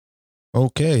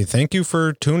Okay, thank you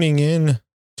for tuning in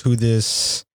to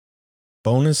this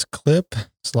bonus clip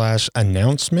slash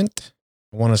announcement.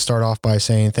 I want to start off by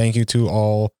saying thank you to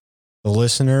all the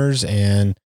listeners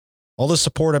and all the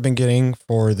support I've been getting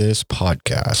for this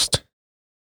podcast.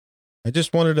 I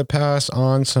just wanted to pass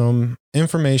on some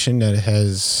information that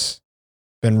has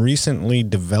been recently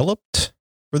developed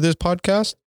for this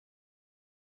podcast,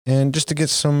 and just to get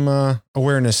some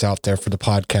awareness out there for the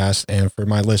podcast and for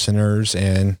my listeners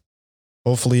and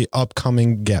hopefully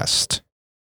upcoming guest.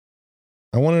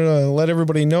 I wanted to let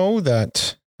everybody know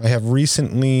that I have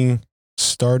recently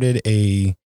started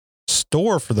a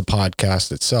store for the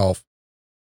podcast itself,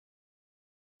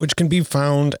 which can be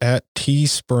found at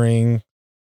teespring.com.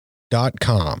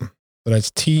 So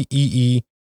that's teespring.com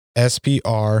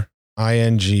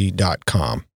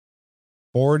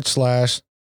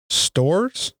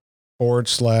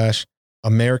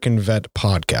 /stores/American Vet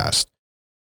Podcast.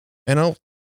 And I'll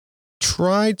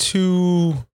try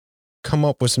to come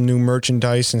up with some new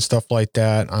merchandise and stuff like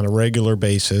that on a regular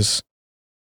basis.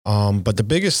 But the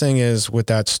biggest thing is with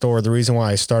that store, the reason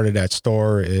why I started that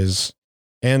store is,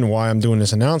 and why I'm doing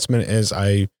this announcement is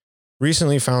I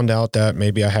recently found out that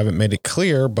maybe I haven't made it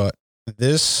clear, but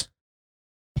this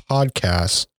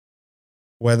podcast,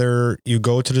 whether you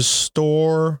go to the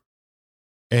store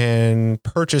and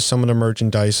purchase some of the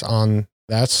merchandise on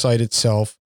that site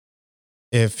itself,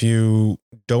 if you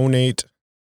donate,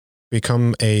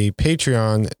 become a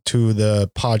Patreon to the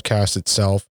podcast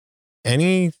itself,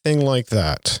 anything like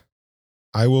that,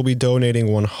 I will be donating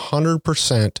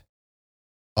 100%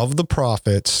 of the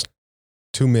profits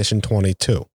to Mission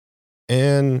 22.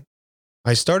 And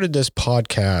I started this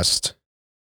podcast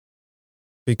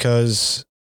because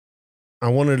I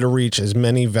wanted to reach as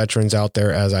many veterans out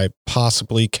there as I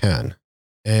possibly can.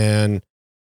 And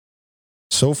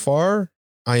so far,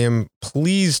 I am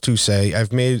pleased to say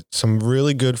I've made some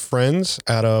really good friends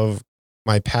out of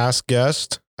my past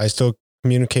guest. I still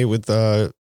communicate with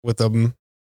them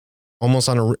almost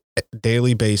on a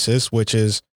daily basis, which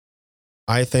is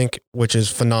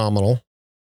phenomenal.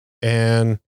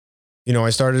 And, I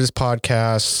started this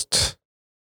podcast,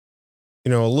 a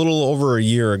little over a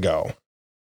year ago.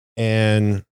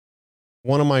 And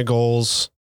one of my goals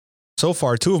so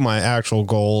far, two of my actual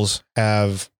goals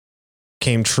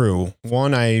came true.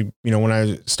 One, when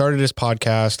I started this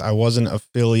podcast, I wasn't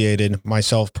affiliated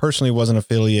myself personally, wasn't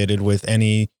affiliated with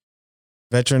any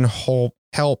veteran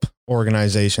help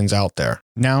organizations out there.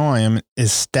 Now I am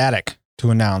ecstatic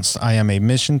to announce I am a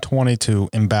Mission 22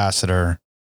 ambassador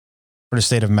for the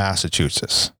state of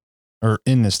Massachusetts, or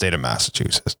in the state of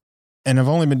Massachusetts. And I've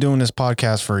only been doing this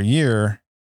podcast for a year,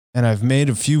 and I've made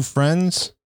a few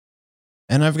friends,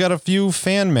 and I've got a few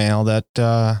fan mail that,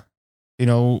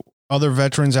 other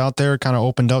veterans out there kind of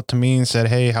opened up to me and said,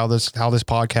 hey, how this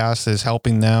podcast is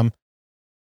helping them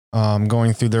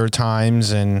going through their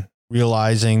times and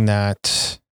realizing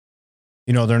that,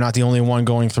 they're not the only one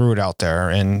going through it out there,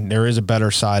 and there is a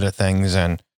better side of things.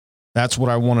 And that's what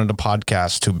I wanted the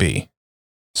podcast to be.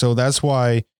 So that's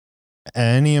why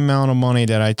any amount of money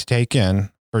that I take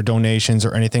in for donations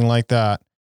or anything like that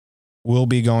will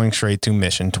be going straight to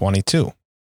Mission 22.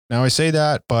 Now I say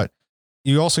that, but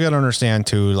you also got to understand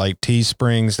too, like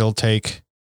Teesprings, they'll take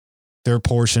their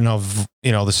portion of,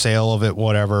 the sale of it,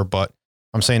 whatever. But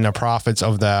I'm saying the profits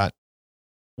of that,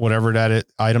 whatever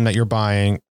item that you're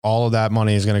buying, all of that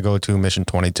money is going to go to Mission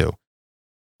 22.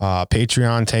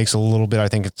 Patreon takes a little bit. I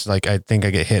think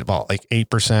I get hit about like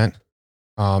 8%.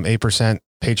 8%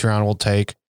 Patreon will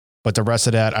take, but the rest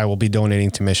of that I will be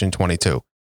donating to Mission 22.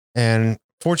 And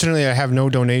fortunately, I have no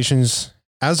donations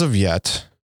as of yet.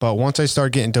 But once I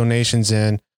start getting donations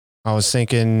in, I was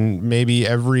thinking maybe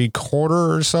every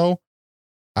quarter or so,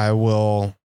 I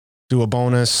will do a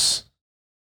bonus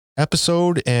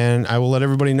episode and I will let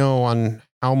everybody know on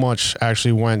how much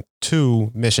actually went to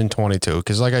Mission 22.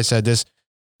 Because like I said, this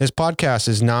podcast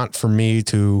is not for me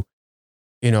to,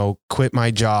 quit my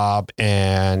job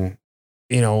and,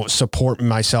 support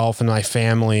myself and my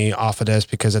family off of this.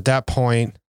 Because at that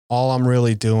point, all I'm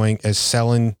really doing is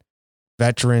selling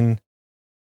veteran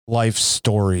life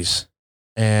stories.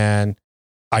 And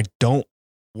I don't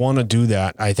want to do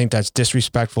that. I think that's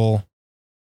disrespectful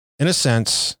in a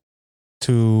sense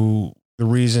to the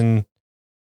reason,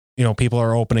 people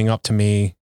are opening up to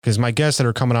me, because my guests that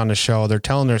are coming on the show, they're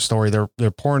telling their story.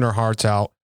 They're pouring their hearts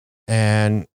out,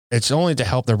 and it's only to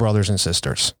help their brothers and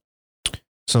sisters.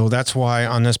 So that's why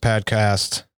on this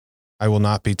podcast, I will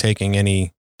not be taking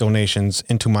any donations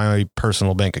into my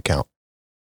personal bank account.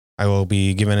 I will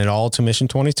be giving it all to Mission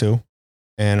 22.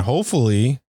 And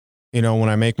hopefully, when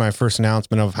I make my first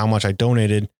announcement of how much I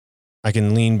donated, I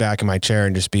can lean back in my chair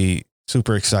and just be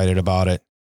super excited about it.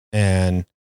 And,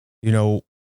 you know,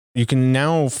 you can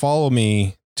now follow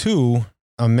me to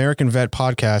American Vet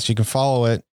Podcast. You can follow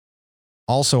it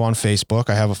also on Facebook.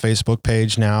 I have a Facebook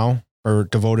page now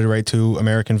devoted right to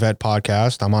American Vet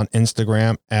Podcast. I'm on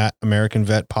Instagram at American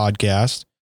Vet Podcast.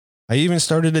 I even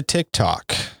started a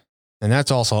TikTok, and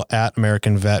that's also at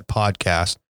American Vet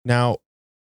Podcast. Now,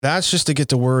 that's just to get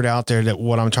the word out there that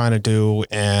what I'm trying to do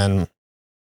and,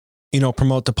 you know,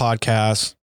 promote the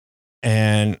podcast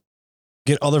and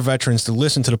get other veterans to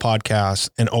listen to the podcast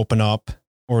and open up,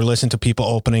 or listen to people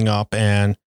opening up,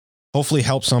 and hopefully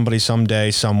help somebody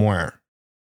someday, somewhere.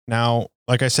 Now,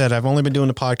 like I said, I've only been doing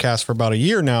the podcast for about a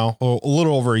year now, a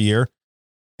little over a year.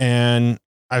 And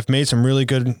I've made some really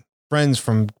good friends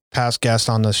from past guests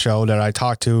on the show that I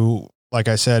talk to, like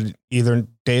I said, either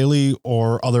daily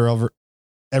or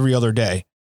every other day.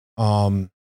 And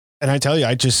I tell you,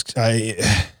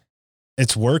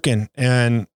 it's working,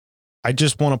 and I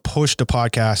just want to push the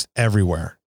podcast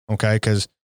everywhere. Okay. Cause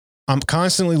I'm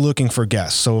constantly looking for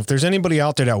guests. So if there's anybody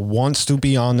out there that wants to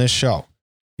be on this show,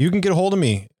 you can get a hold of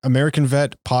me, American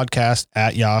Vet Podcast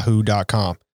at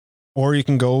yahoo.com, or you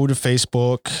can go to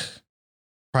Facebook,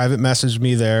 private message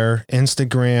me there,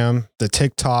 Instagram, the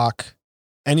TikTok,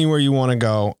 anywhere you want to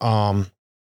go.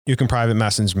 You can private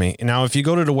message me. Now, if you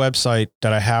go to the website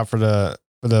that I have for the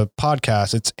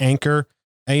podcast, it's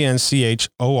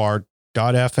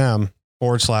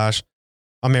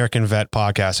anchor.fm/American Vet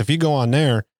Podcast. If you go on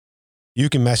there, you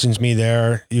can message me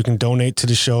there. You can donate to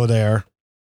the show there.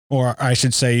 Or I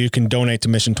should say, you can donate to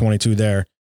Mission 22 there.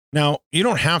 Now, you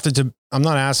don't have to,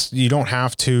 you don't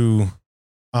have to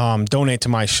donate to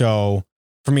my show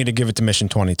for me to give it to Mission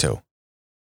 22.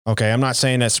 Okay. I'm not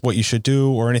saying that's what you should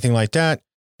do or anything like that.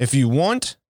 If you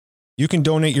want, you can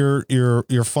donate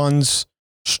your funds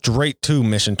straight to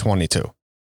Mission 22.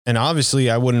 And obviously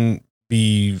I wouldn't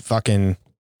be fucking,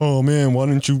 oh man, why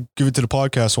don't you give it to the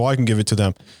podcast so I can give it to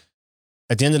them?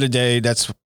 At the end of the day,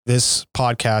 this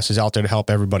podcast is out there to help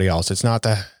everybody else. It's not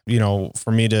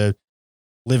for me to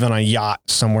live on a yacht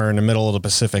somewhere in the middle of the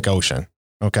Pacific Ocean.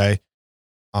 Okay.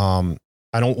 I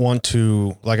don't want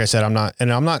to, like I said,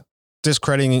 I'm not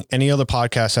discrediting any other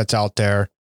podcast that's out there.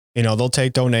 You know, they'll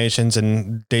take donations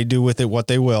and they do with it what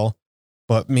they will.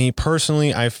 But me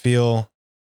personally, I feel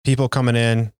people coming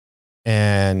in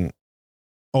and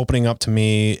opening up to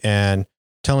me and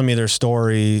telling me their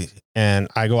story, and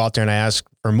I go out there and I ask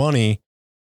for money.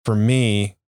 For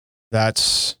me,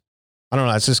 it's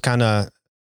just kind of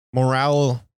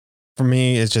morale for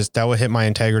me. Is just, that would hit my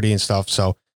integrity and stuff.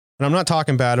 So, and I'm not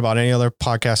talking bad about any other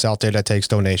podcast out there that takes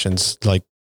donations. Like,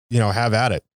 have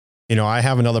at it. I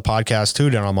have another podcast too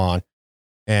that I'm on,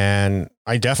 and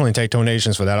I definitely take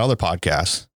donations for that other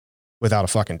podcast without a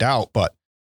fucking doubt. But,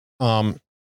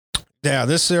 yeah,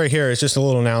 this right here is just a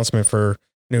little announcement for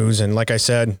news. And like I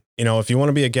said, if you want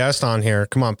to be a guest on here,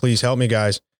 come on, please help me,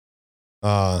 guys.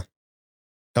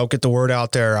 Help get the word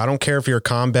out there. I don't care if you're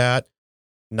combat,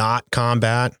 not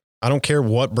combat. I don't care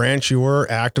what branch you were,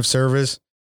 active service.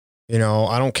 I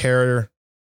don't care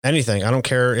anything. I don't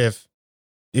care if,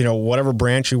 whatever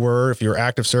branch you were, if you're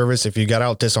active service, if you got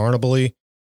out dishonorably,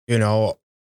 even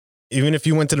if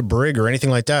you went to the brig or anything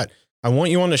like that, I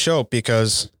want you on the show,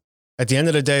 because at the end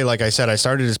of the day, like I said, I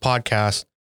started this podcast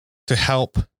to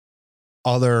help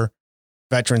other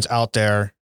veterans out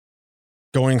there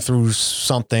going through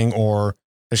something, or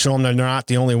to show them that they're not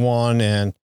the only one.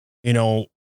 And,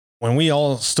 when we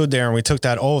all stood there and we took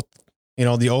that oath,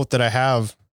 the oath that I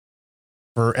have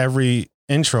for every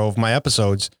intro of my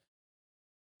episodes,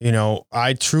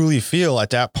 I truly feel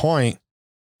at that point,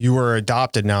 you were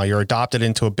adopted now. You're adopted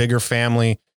into a bigger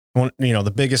family,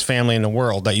 the biggest family in the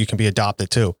world that you can be adopted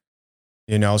to.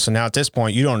 So now at this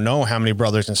point, you don't know how many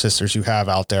brothers and sisters you have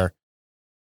out there.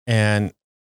 And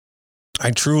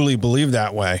I truly believe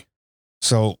that way.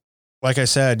 So like I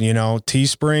said,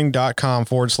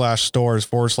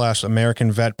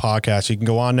 teespring.com/stores/American Vet Podcast. You can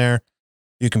go on there.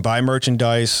 You can buy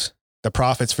merchandise. The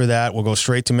profits for that will go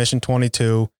straight to Mission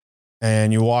 22.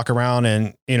 And you walk around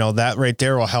and, that right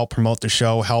there will help promote the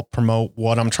show, help promote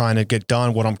what I'm trying to get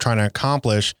done, what I'm trying to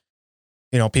accomplish.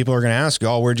 People are going to ask you,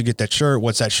 oh, where'd you get that shirt?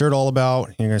 What's that shirt all about?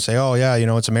 And you're going to say, oh yeah,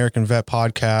 it's American Vet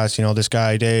Podcast. This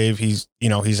guy, Dave, he's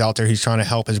out there. He's trying to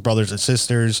help his brothers and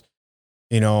sisters,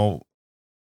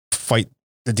 fight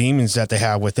the demons that they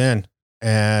have within,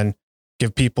 and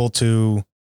give people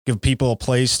a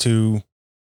place to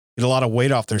get a lot of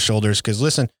weight off their shoulders. Cause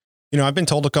listen, I've been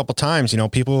told a couple times,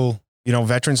 people,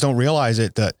 veterans don't realize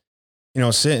it, that,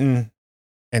 sitting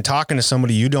and talking to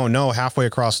somebody you don't know halfway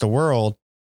across the world.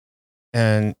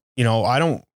 And,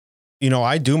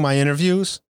 I do my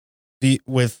interviews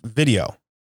with video.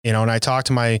 and I talk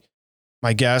to my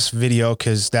guest video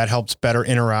because that helps better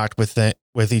interact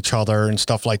with each other and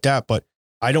stuff like that. But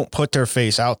I don't put their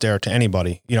face out there to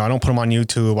anybody. I don't put them on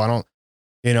YouTube. I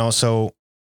don't, so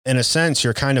in a sense,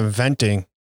 you're kind of venting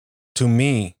to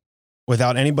me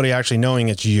without anybody actually knowing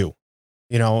it's you,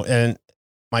 and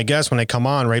my guests, when they come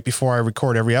on right before I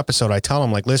record every episode, I tell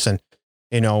them like, listen,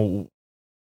 do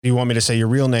you want me to say your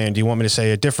real name? Do you want me to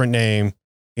say a different name?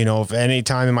 If any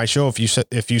time in my show,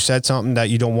 if you said something that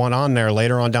you don't want on there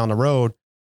later on down the road,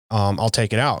 I'll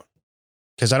take it out,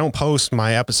 because I don't post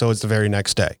my episodes the very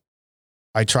next day.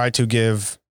 I try to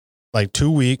give like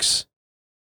 2 weeks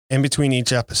in between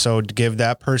each episode to give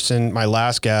that person, my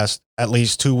last guest, at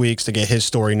least 2 weeks to get his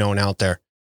story known out there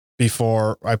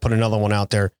before I put another one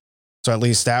out there. So at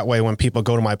least that way, when people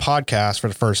go to my podcast for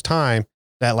the first time,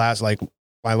 my last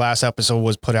episode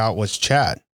was put out was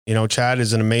Chad. Chad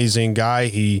is an amazing guy.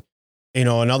 He,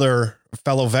 another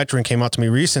fellow veteran came up to me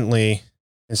recently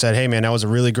and said, "Hey man, that was a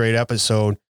really great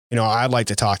episode. I'd like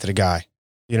to talk to the guy."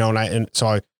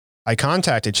 So I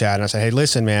contacted Chad and I said, "Hey,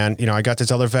 listen, man, I got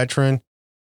this other veteran.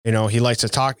 He likes to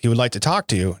talk. He would like to talk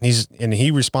to you." And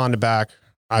he responded back,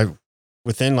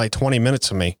 within like 20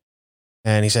 minutes of me.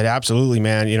 And he said, "Absolutely,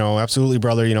 man. Absolutely,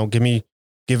 brother.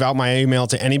 Give out my email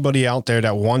to anybody out there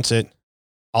that wants it."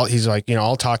 He's like,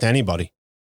 I'll talk to anybody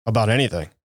about anything.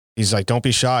 He's like, "Don't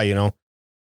be shy,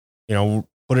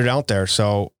 put it out there."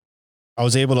 So I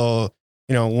was able to,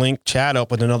 link Chad up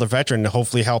with another veteran to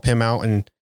hopefully help him out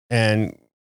and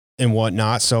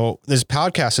whatnot. So this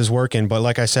podcast is working, but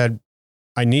like I said,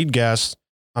 I need guests.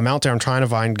 I'm out there. I'm trying to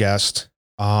find guests.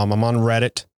 I'm on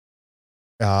Reddit.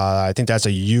 I think that's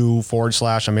a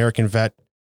U/American Vet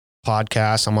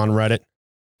podcast. I'm on Reddit.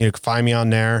 You can find me on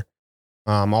there.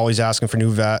 I'm always asking for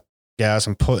new vet guests.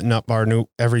 I'm putting up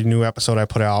every new episode I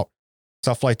put out,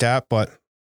 stuff like that. But,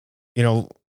 at the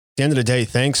end of the day,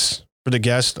 thanks for the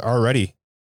guests already,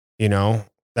 that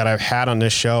I've had on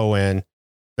this show, and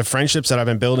the friendships that I've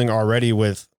been building already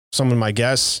with some of my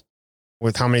guests,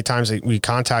 with how many times we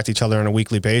contact each other on a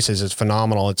weekly basis is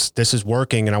phenomenal. This is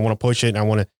working, and I want to push it. And I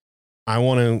want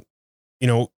to,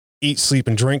 eat, sleep,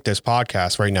 and drink this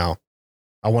podcast right now.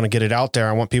 I want to get it out there.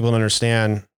 I want people to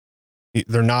understand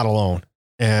they're not alone,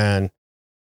 and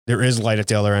there is light at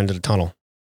the other end of the tunnel.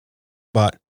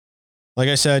 But like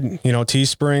I said,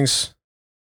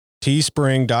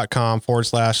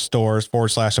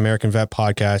 teespring.com/stores/American Vet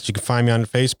Podcast. You can find me on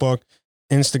Facebook,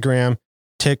 Instagram,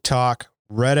 TikTok,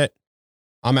 Reddit.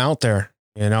 I'm out there.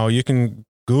 You can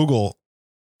Google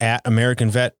at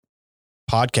American Vet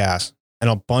Podcast, and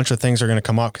a bunch of things are going to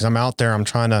come up because I'm out there. I'm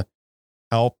trying to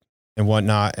help and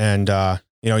whatnot. And,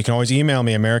 you can always email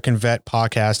me,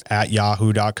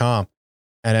 AmericanVetPodcast@yahoo.com.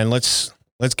 And then let's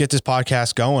get this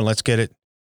podcast going. Let's get it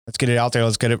out there.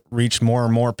 Let's get it reach more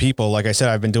and more people. Like I said,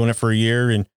 I've been doing it for a year,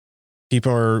 and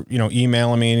people are,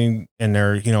 emailing me, and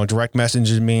they're, direct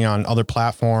messaging me on other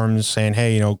platforms saying,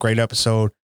 "Hey, great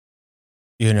episode."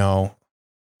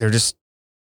 It's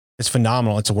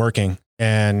phenomenal. It's working,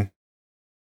 and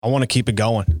I want to keep it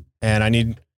going. And I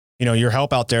need, your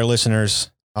help out there,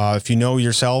 listeners. If you know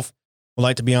yourself would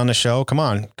like to be on the show, come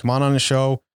on the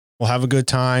show. We'll have a good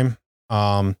time.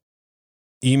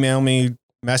 Email me,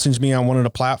 message me on one of the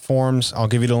platforms. I'll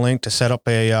give you the link to set up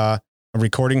a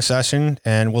recording session,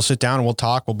 and we'll sit down and we'll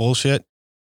talk. We'll bullshit.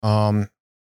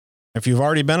 If you've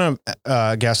already been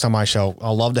a guest on my show,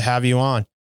 I'll love to have you on.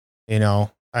 I'm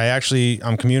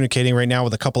communicating right now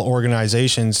with a couple of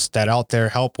organizations that out there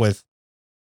help with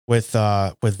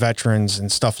veterans and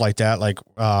stuff like that. Like,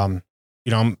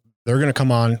 they're going to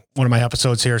come on one of my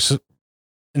episodes here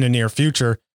in the near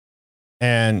future.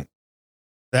 And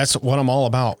that's what I'm all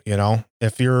about.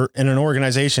 If you're in an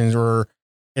organization, or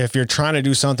if you're trying to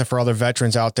do something for other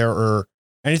veterans out there or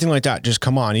anything like that, just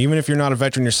come on. Even if you're not a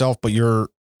veteran yourself, but you're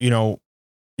in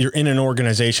an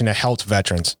organization that helps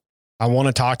veterans, I want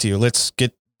to talk to you. Let's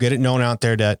get it known out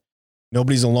there that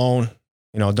nobody's alone.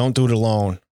 Don't do it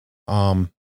alone.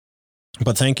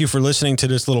 But thank you for listening to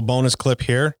this little bonus clip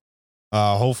here.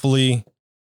 Hopefully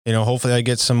I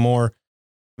get some more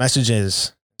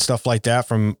messages, stuff like that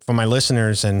from my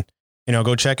listeners, and,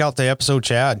 go check out the episode,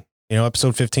 Chad,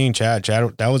 episode 15, Chad,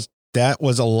 that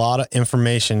was a lot of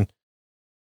information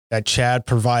that Chad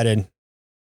provided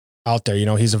out there.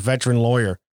 He's a veteran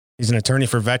lawyer. He's an attorney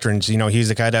for veterans. He's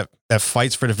the guy that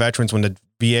fights for the veterans when the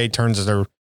VA turns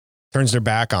their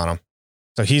back on them.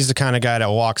 So he's the kind of guy that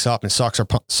walks up and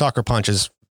sucker punches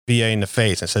VA in the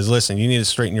face and says, "Listen, you need to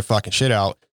straighten your fucking shit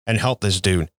out and help this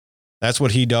dude." That's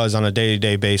what he does on a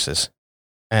day-to-day basis.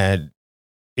 And,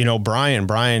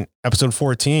 Brian, episode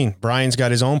 14, Brian's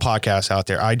got his own podcast out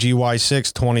there,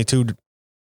 IGY622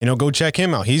 go check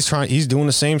him out. He's doing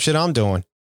the same shit I'm doing.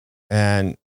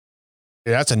 And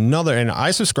that's another, and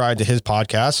I subscribe to his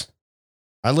podcast.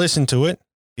 I listen to it.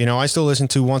 I still listen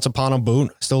to Once Upon a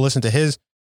Boot. I still listen to his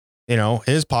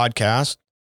podcast.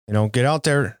 Get out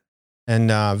there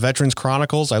and Veterans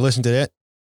Chronicles. I listen to it.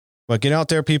 But get out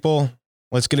there, people.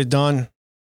 Let's get it done.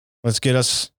 Let's get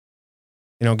us,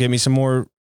 get me some more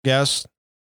guests.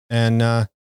 And,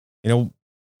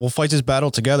 we'll fight this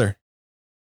battle together.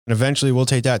 And eventually we'll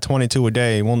take that 22 a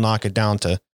day and we'll knock it down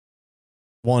to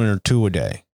 1 or 2 a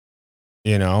day,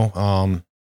 or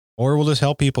we'll just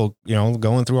help people,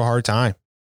 going through a hard time,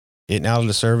 getting out of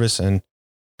the service and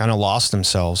kind of lost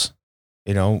themselves.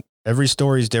 Every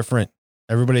story is different.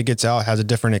 Everybody gets out, has a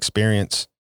different experience.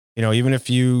 Even if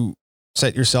you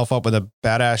set yourself up with a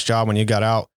badass job when you got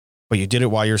out, but you did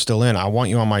it while you're still in, I want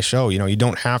you on my show. You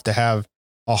don't have to have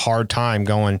a hard time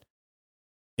going,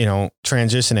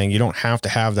 transitioning. You don't have to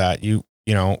have that.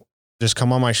 Just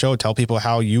come on my show, tell people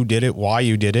how you did it, why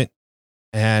you did it.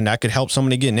 And that could help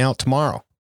somebody getting out tomorrow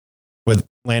with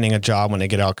landing a job when they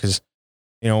get out. Cause,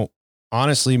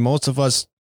 honestly, most of us,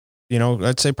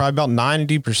 I'd say probably about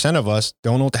 90% of us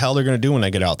don't know what the hell they're going to do when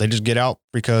they get out. They just get out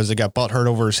because they got butthurt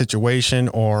over a situation,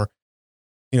 or,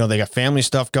 they got family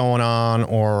stuff going on,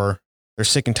 or they're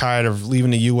sick and tired of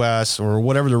leaving the US, or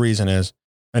whatever the reason is.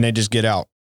 And they just get out.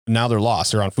 Now they're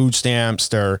lost. They're on food stamps.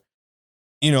 They're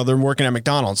working at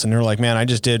McDonald's and they're like, man, I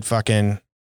just did fucking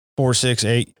 4, 6,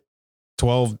 8,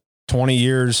 12, 20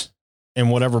 years in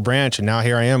whatever branch. And now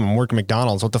here I am, I'm working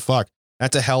McDonald's. What the fuck?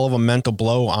 That's a hell of a mental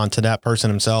blow onto that person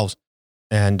themselves.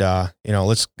 And,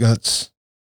 let's get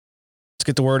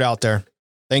the word out there.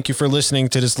 Thank you for listening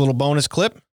to this little bonus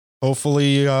clip.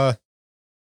 Hopefully,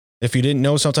 if you didn't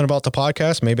know something about the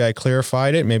podcast, maybe I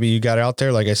clarified it. Maybe you got out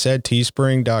there. Like I said,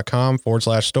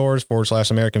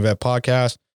 teespring.com/stores/American Vet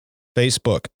Podcast,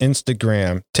 Facebook,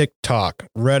 Instagram, TikTok,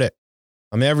 Reddit.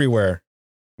 I'm everywhere.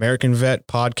 American Vet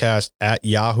Podcast at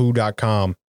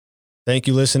yahoo.com. Thank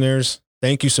you, listeners.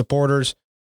 Thank you, supporters.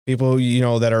 People,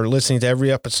 that are listening to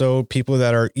every episode, people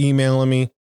that are emailing me.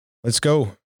 Let's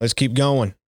go. Let's keep going.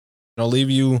 And I'll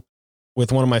leave you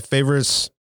with one of my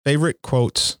favorite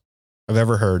quotes I've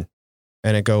ever heard.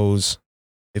 And it goes,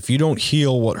 if you don't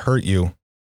heal what hurt you,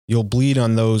 you'll bleed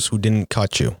on those who didn't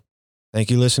cut you. Thank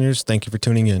you, listeners. Thank you for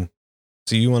tuning in.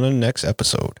 See you on the next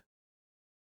episode.